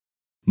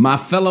My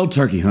fellow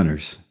turkey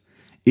hunters,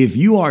 if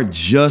you are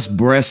just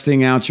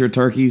breasting out your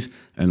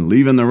turkeys and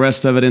leaving the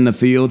rest of it in the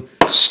field,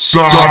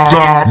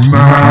 stop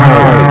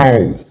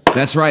now!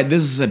 That's right,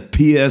 this is a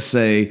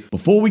PSA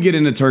before we get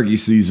into turkey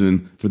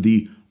season for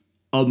the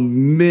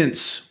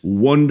immense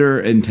wonder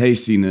and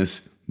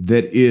tastiness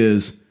that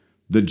is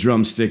the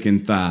drumstick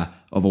and thigh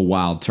of a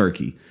wild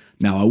turkey.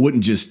 Now, I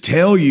wouldn't just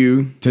tell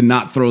you to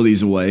not throw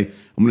these away.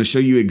 I'm going to show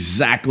you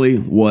exactly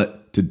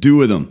what to do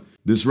with them.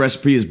 This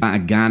recipe is by a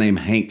guy named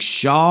Hank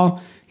Shaw.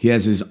 He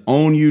has his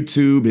own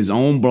YouTube, his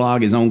own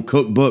blog, his own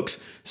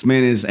cookbooks. This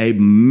man is a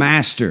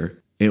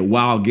master at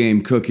wild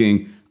game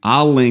cooking.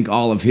 I'll link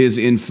all of his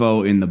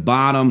info in the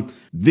bottom.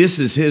 This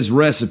is his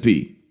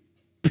recipe,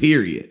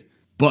 period.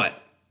 But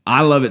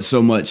I love it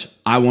so much,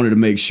 I wanted to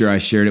make sure I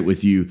shared it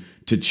with you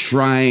to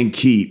try and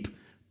keep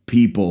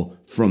people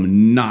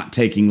from not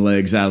taking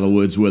legs out of the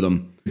woods with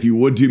them. If you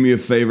would do me a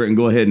favor and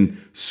go ahead and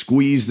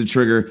squeeze the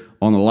trigger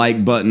on the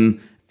like button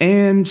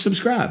and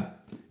subscribe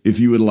if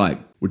you would like.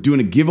 We're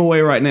doing a giveaway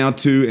right now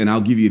too, and I'll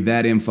give you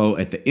that info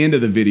at the end of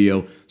the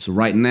video. So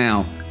right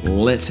now,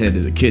 let's head to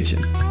the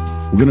kitchen.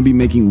 We're gonna be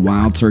making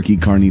wild turkey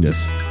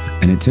carnitas,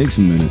 and it takes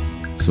a minute,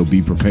 so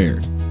be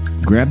prepared.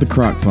 Grab the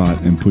crock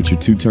pot and put your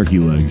 2 turkey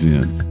legs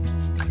in.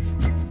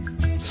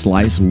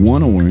 Slice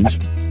 1 orange,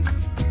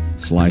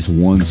 slice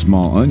 1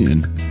 small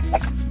onion,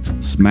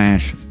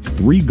 smash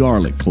 3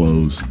 garlic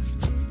cloves,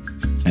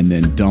 and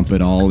then dump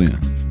it all in.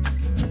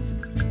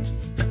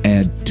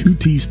 Add 2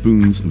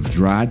 teaspoons of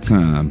dried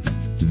thyme,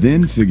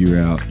 then figure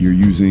out you're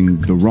using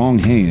the wrong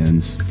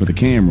hands for the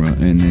camera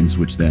and then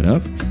switch that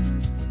up.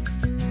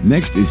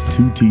 Next is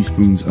 2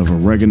 teaspoons of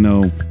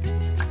oregano,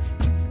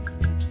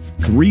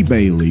 3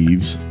 bay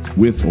leaves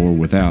with or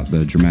without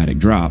the dramatic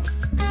drop,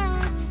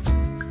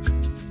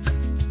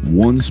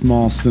 1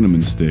 small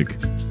cinnamon stick,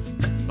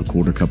 a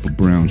 1/4 cup of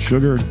brown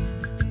sugar,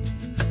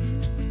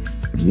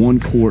 1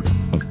 quart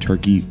of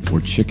turkey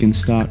or chicken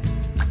stock,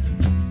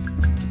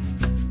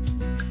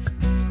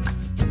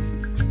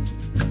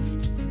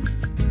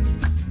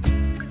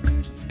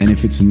 and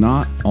if it's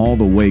not all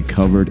the way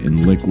covered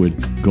in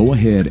liquid, go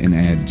ahead and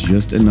add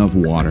just enough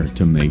water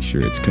to make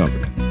sure it's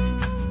covered.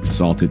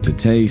 Salt it to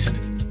taste,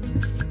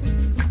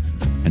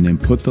 and then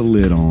put the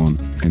lid on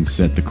and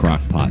set the crock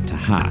pot to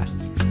high.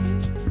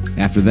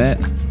 After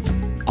that,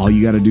 all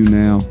you gotta do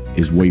now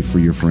is wait for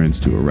your friends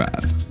to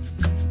arrive.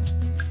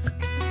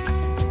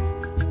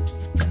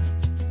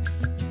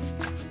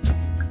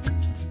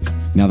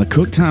 Now the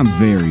cook time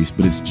varies,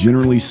 but it's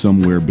generally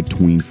somewhere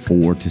between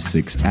 4 to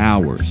 6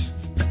 hours.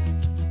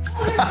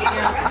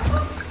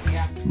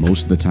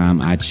 Most of the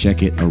time I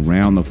check it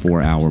around the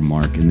 4-hour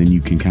mark, and then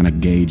you can kind of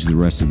gauge the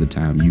rest of the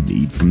time you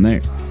need from there.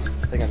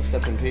 I think I just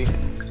stepped in pee.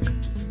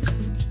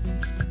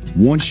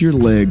 Once your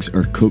legs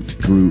are cooked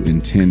through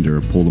and tender,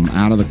 pull them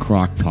out of the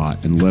crock pot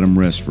and let them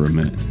rest for a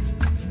minute.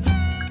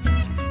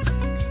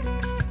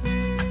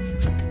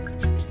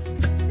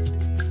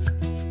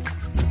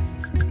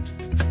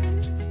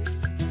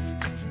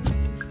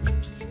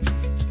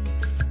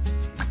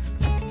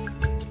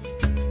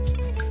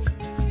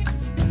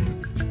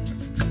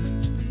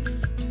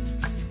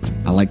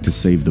 I like to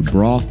save the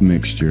broth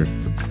mixture,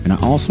 and I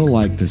also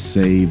like to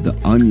save the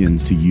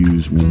onions to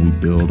use when we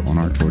build on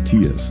our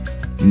tortillas.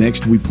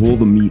 Next, we pull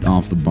the meat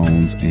off the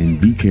bones, and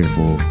be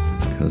careful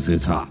because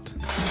it's hot.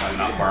 I'm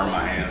not burn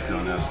my hands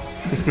doing this.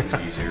 It's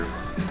easier.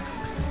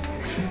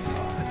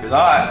 It's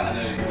hot.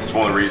 It's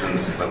one of the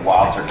reasons that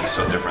wild turkey is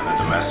so different than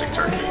domestic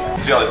turkey.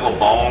 See all these little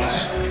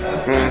bones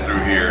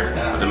through here?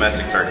 With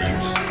domestic turkey, you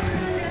just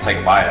take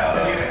a bite out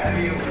of it.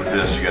 With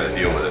this, you got to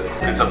deal with it.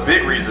 It's a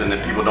big reason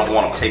that people don't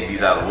want to take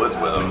these out of the woods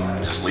with them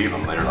and just leave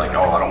them. They're like,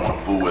 oh, I don't want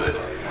to fool with it.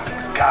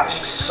 God, it's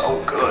just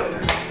so good.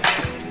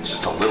 It's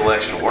just a little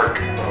extra work.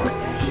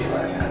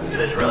 It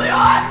is really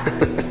hot.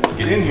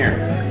 Get in here.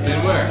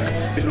 In where?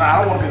 No,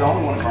 I don't want to be the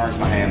only one that burns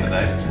my hand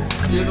today.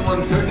 You're the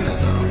one cooking it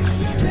though.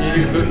 You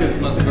do cook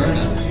it, must burn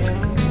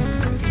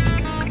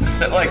it. Is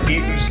that like he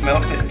who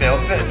smelt it,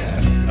 dealt it?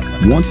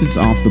 Once it's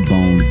off the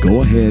bone,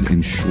 go ahead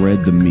and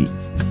shred the meat.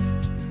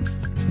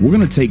 We're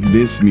gonna take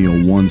this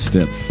meal one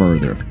step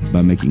further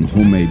by making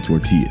homemade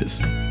tortillas.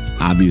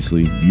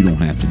 Obviously, you don't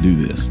have to do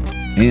this.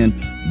 And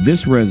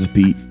this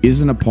recipe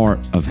isn't a part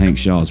of Hank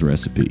Shaw's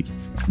recipe.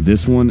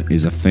 This one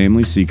is a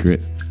family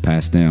secret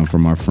passed down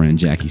from our friend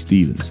Jackie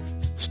Stevens.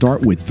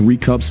 Start with 3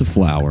 cups of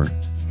flour,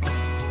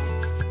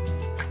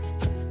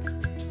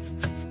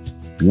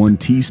 1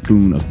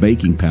 teaspoon of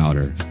baking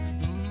powder,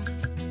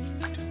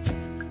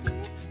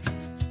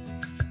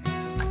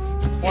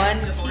 1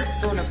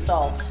 teaspoon of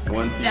salt.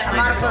 1 teaspoon. I'm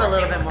gonna put a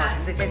little bit more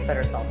because they taste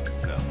better salted.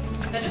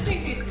 That just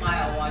makes me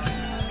smile watching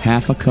that.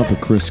 half a cup of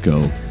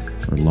Crisco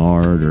or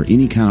lard or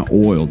any kind of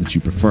oil that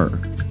you prefer,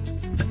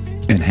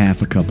 and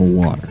half a cup of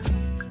water.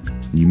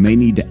 You may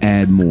need to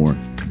add more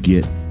to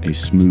get a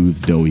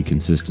smooth, doughy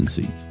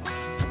consistency.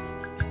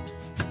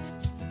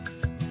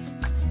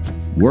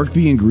 Work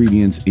the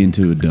ingredients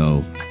into a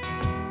dough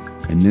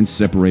and then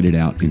separate it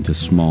out into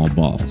small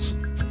balls.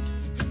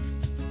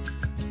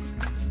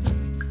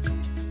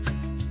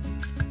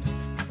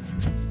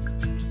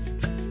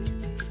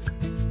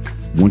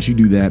 Once you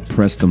do that,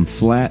 press them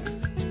flat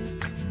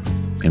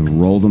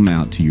and roll them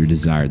out to your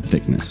desired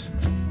thickness.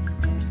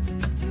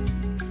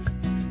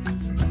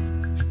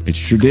 It's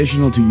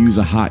traditional to use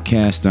a hot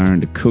cast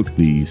iron to cook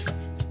these,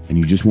 and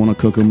you just want to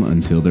cook them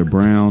until they're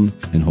brown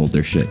and hold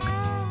their shape.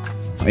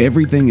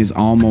 Everything is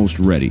almost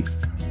ready,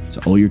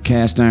 so oil your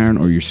cast iron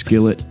or your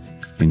skillet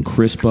and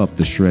crisp up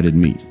the shredded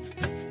meat.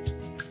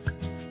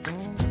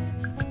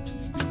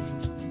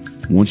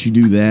 Once you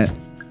do that,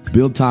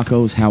 build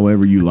tacos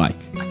however you like,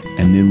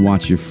 and then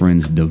watch your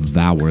friends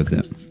devour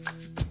them.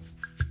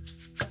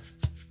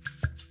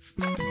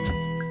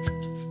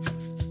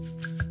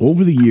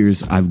 Over the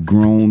years, I've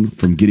grown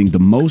from getting the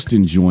most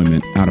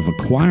enjoyment out of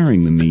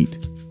acquiring the meat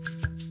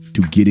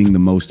to getting the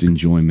most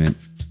enjoyment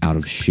out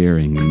of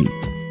sharing the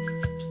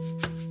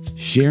meat.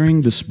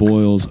 Sharing the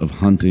spoils of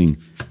hunting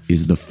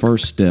is the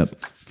first step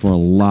for a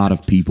lot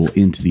of people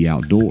into the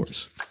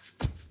outdoors.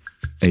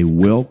 A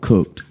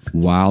well-cooked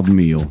wild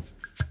meal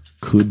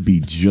could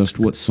be just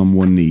what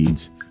someone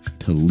needs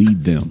to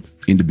lead them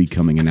into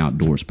becoming an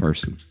outdoors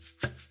person.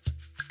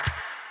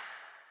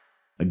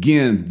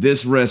 Again,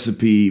 this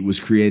recipe was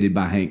created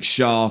by Hank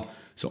Shaw,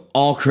 so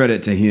all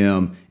credit to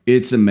him.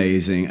 It's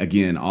amazing.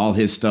 Again, all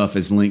his stuff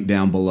is linked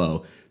down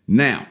below.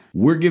 Now,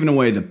 we're giving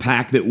away the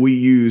pack that we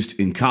used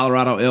in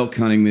Colorado elk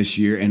hunting this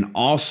year, and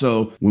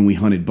also when we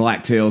hunted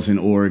blacktails in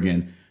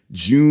Oregon.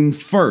 June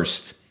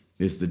 1st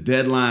is the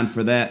deadline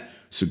for that.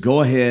 So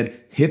go ahead,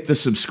 hit the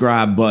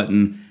subscribe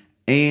button,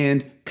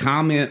 and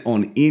comment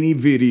on any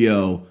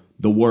video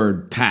the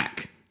word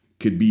pack.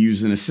 Could be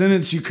used in a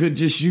sentence. You could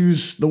just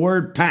use the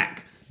word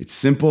pack. It's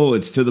simple,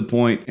 it's to the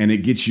point, and it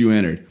gets you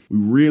entered. We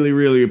really,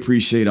 really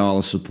appreciate all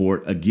the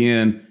support.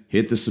 Again,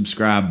 hit the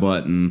subscribe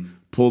button,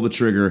 pull the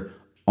trigger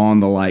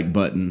on the like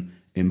button,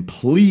 and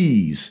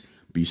please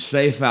be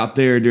safe out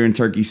there during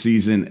turkey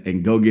season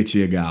and go get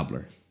you a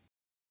gobbler.